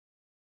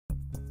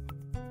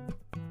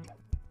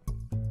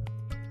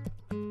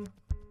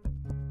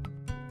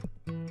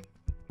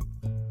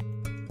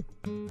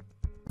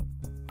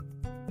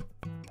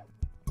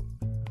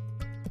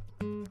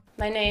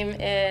My name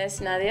is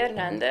Nadia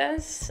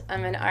Hernández.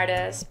 I'm an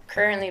artist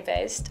currently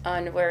based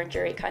on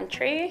Wiradjuri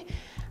country.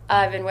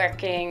 I've been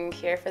working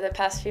here for the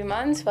past few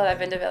months while I've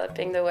been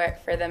developing the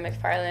work for the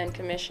Macfarlane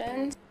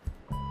Commissions.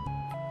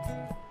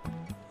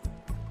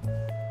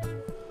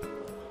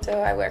 So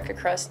I work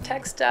across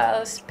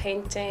textiles,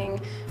 painting,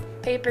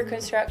 paper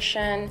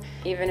construction,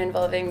 even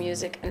involving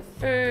music and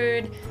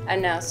food,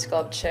 and now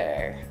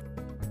sculpture.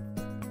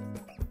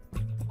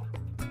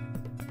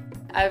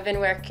 I've been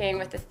working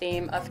with the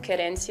theme of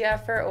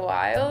querencia for a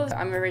while.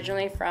 I'm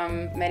originally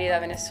from Mérida,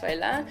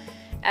 Venezuela,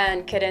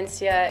 and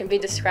querencia can be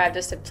described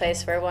as the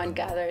place where one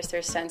gathers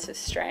their sense of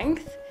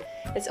strength.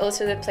 It's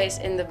also the place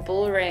in the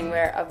bull ring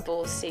where a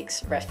bull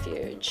seeks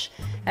refuge.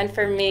 And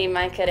for me,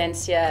 my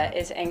querencia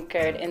is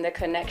anchored in the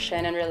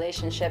connection and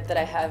relationship that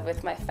I have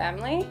with my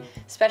family,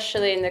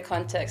 especially in the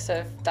context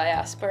of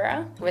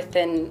diaspora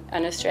within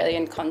an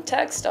Australian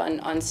context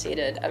on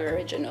unceded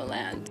Aboriginal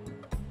land.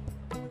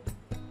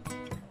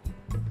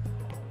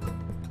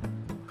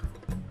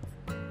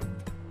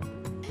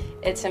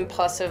 It's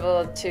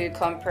impossible to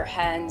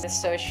comprehend the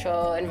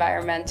social,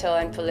 environmental,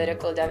 and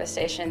political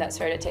devastation that's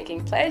sort of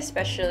taking place,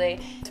 especially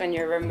when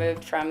you're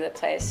removed from the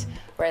place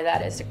where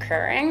that is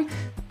occurring.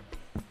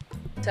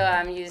 So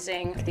I'm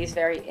using these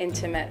very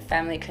intimate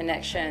family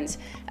connections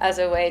as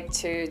a way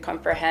to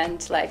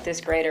comprehend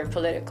this greater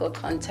political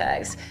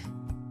context.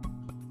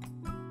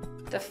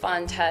 The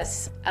fund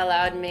has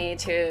allowed me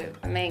to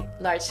make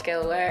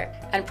large-scale work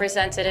and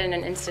present it in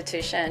an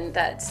institution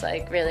that's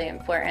really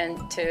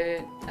important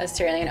to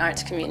Australian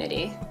arts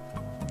community.